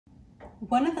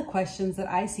One of the questions that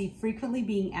I see frequently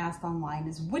being asked online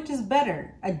is, which is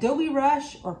better, Adobe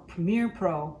Rush or Premiere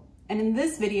Pro? And in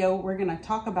this video, we're going to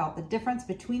talk about the difference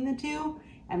between the two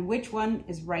and which one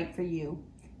is right for you.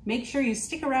 Make sure you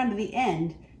stick around to the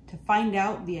end to find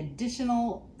out the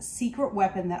additional secret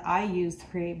weapon that I use to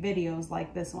create videos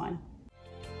like this one.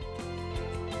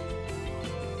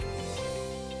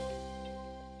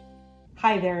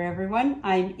 Hi there everyone,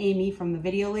 I'm Amy from The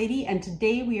Video Lady, and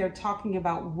today we are talking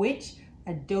about which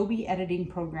Adobe editing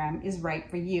program is right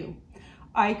for you.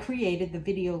 I created The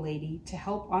Video Lady to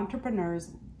help entrepreneurs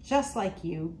just like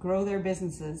you grow their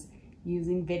businesses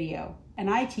using video. And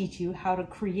I teach you how to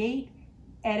create,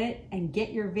 edit, and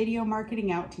get your video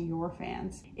marketing out to your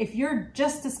fans. If you're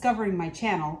just discovering my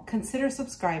channel, consider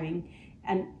subscribing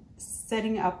and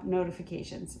setting up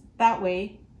notifications. That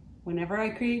way, whenever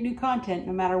I create new content,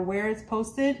 no matter where it's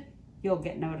posted, you'll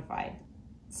get notified.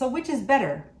 So which is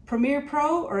better, Premiere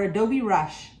Pro or Adobe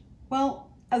Rush?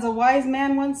 Well, as a wise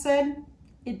man once said,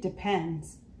 it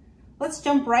depends. Let's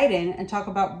jump right in and talk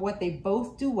about what they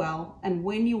both do well and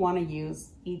when you want to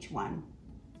use each one.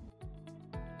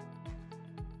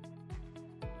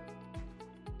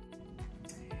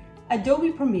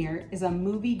 Adobe Premiere is a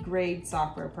movie-grade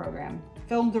software program.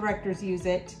 Film directors use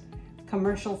it,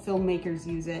 commercial filmmakers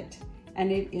use it,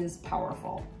 and it is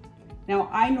powerful. Now,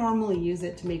 I normally use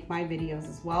it to make my videos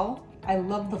as well. I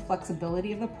love the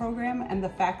flexibility of the program and the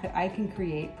fact that I can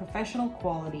create professional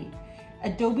quality.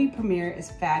 Adobe Premiere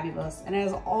is fabulous and it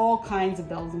has all kinds of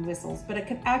bells and whistles, but it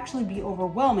can actually be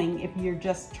overwhelming if you're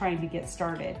just trying to get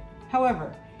started.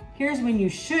 However, here's when you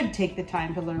should take the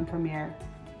time to learn Premiere.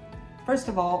 First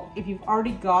of all, if you've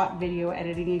already got video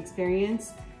editing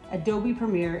experience, Adobe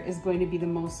Premiere is going to be the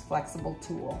most flexible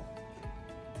tool.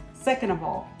 Second of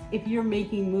all, if you're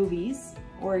making movies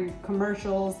or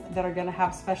commercials that are going to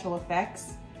have special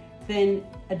effects, then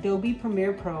Adobe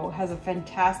Premiere Pro has a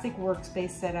fantastic workspace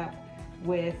set up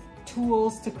with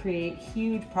tools to create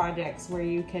huge projects where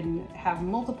you can have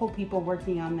multiple people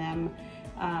working on them.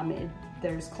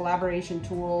 There's collaboration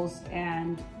tools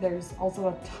and there's also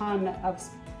a ton of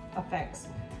effects.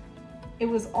 It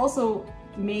was also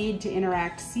made to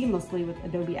interact seamlessly with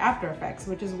Adobe After Effects,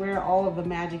 which is where all of the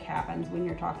magic happens when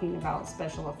you're talking about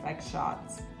special effects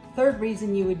shots. Third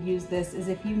reason you would use this is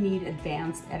if you need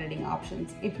advanced editing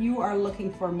options. If you are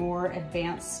looking for more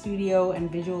advanced studio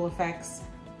and visual effects,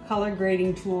 color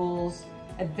grading tools,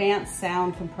 advanced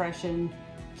sound compression,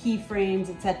 keyframes,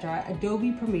 etc.,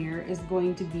 Adobe Premiere is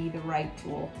going to be the right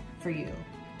tool for you.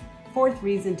 Fourth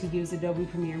reason to use Adobe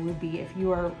Premiere would be if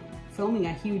you are filming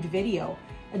a huge video.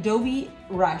 Adobe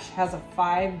Rush has a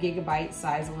 5 GB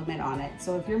size limit on it.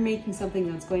 So if you're making something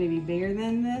that's going to be bigger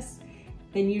than this,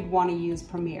 then you'd want to use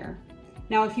Premiere.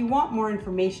 Now, if you want more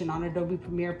information on Adobe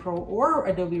Premiere Pro or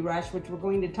Adobe Rush, which we're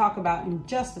going to talk about in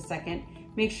just a second,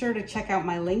 make sure to check out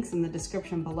my links in the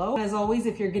description below. As always,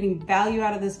 if you're getting value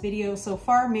out of this video so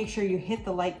far, make sure you hit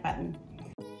the like button.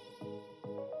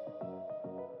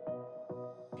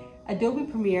 Adobe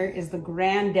Premiere is the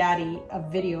granddaddy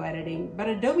of video editing, but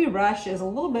Adobe Rush is a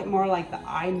little bit more like the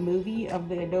iMovie of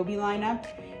the Adobe lineup,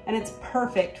 and it's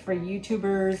perfect for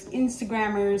YouTubers,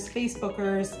 Instagrammers,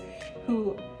 Facebookers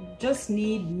who just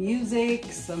need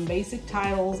music, some basic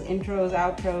titles, intros,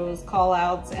 outros,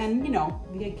 callouts, and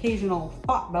the occasional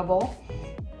thought bubble.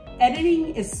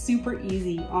 Editing is super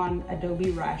easy on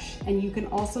Adobe Rush, and you can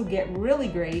also get really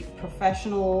great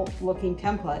professional looking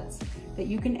templates that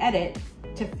you can edit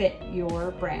to fit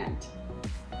your brand.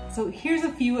 So here's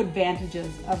a few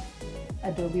advantages of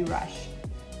Adobe Rush.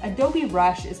 Adobe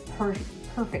Rush is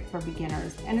perfect for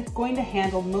beginners, and it's going to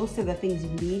handle most of the things you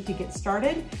need to get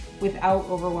started without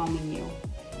overwhelming you.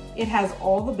 It has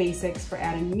all the basics for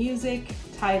adding music,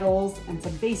 titles, and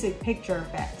some basic picture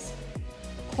effects.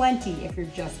 Plenty if you're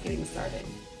just getting started.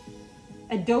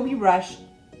 Adobe Rush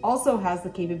also has the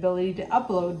capability to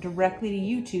upload directly to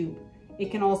YouTube. It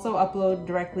can also upload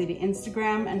directly to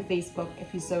Instagram and Facebook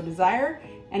if you so desire,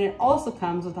 and it also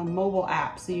comes with a mobile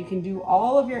app, so you can do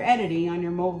all of your editing on your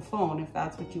mobile phone if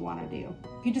that's what you want to do.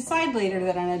 If you decide later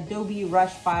that an Adobe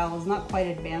Rush file is not quite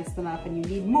advanced enough and you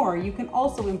need more, you can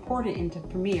also import it into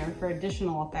Premiere for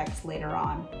additional effects later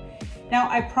on. Now,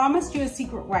 I promised you a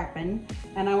secret weapon,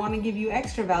 and I want to give you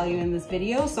extra value in this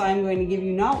video, so I'm going to give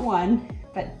you not one,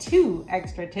 but 2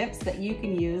 extra tips that you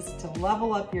can use to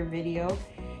level up your video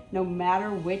no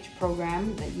matter which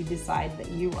program that you decide that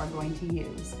you are going to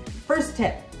use. First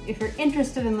tip, if you're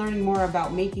interested in learning more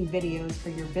about making videos for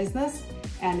your business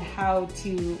and how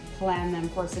to plan them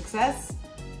for success,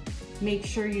 make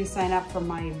sure you sign up for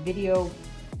my video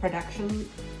production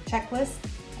checklist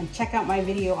and check out my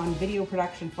video on video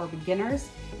production for beginners.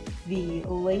 The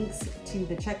links to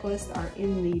the checklist are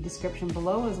in the description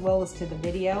below, as well as to the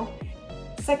video.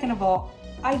 Second of all,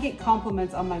 I get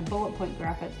compliments on my bullet point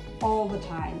graphics all the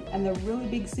time, and the really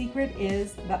big secret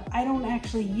is that I don't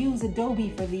actually use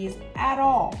Adobe for these at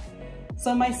all.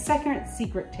 So my second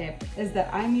secret tip is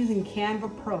that I'm using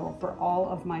Canva Pro for all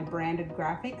of my branded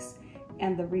graphics,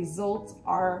 and the results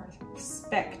are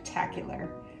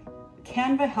spectacular.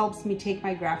 Canva helps me take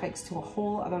my graphics to a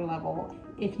whole other level.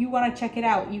 If you want to check it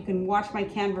out, you can watch my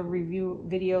Canva review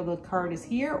video. The card is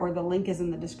here, or the link is in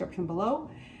the description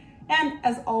below. And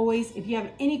as always, if you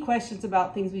have any questions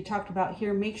about things we talked about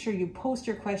here, make sure you post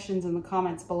your questions in the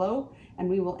comments below, and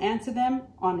we will answer them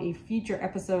on a future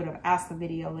episode of Ask the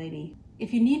Video Lady.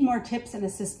 If you need more tips and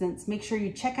assistance, make sure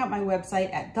you check out my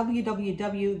website at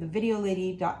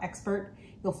www.thevideolady.expert.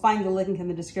 You'll find the link in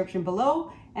the description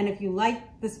below. And if you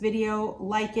like this video,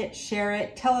 like it, share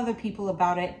it, tell other people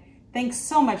about it. Thanks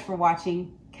so much for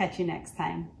watching. Catch you next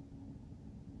time.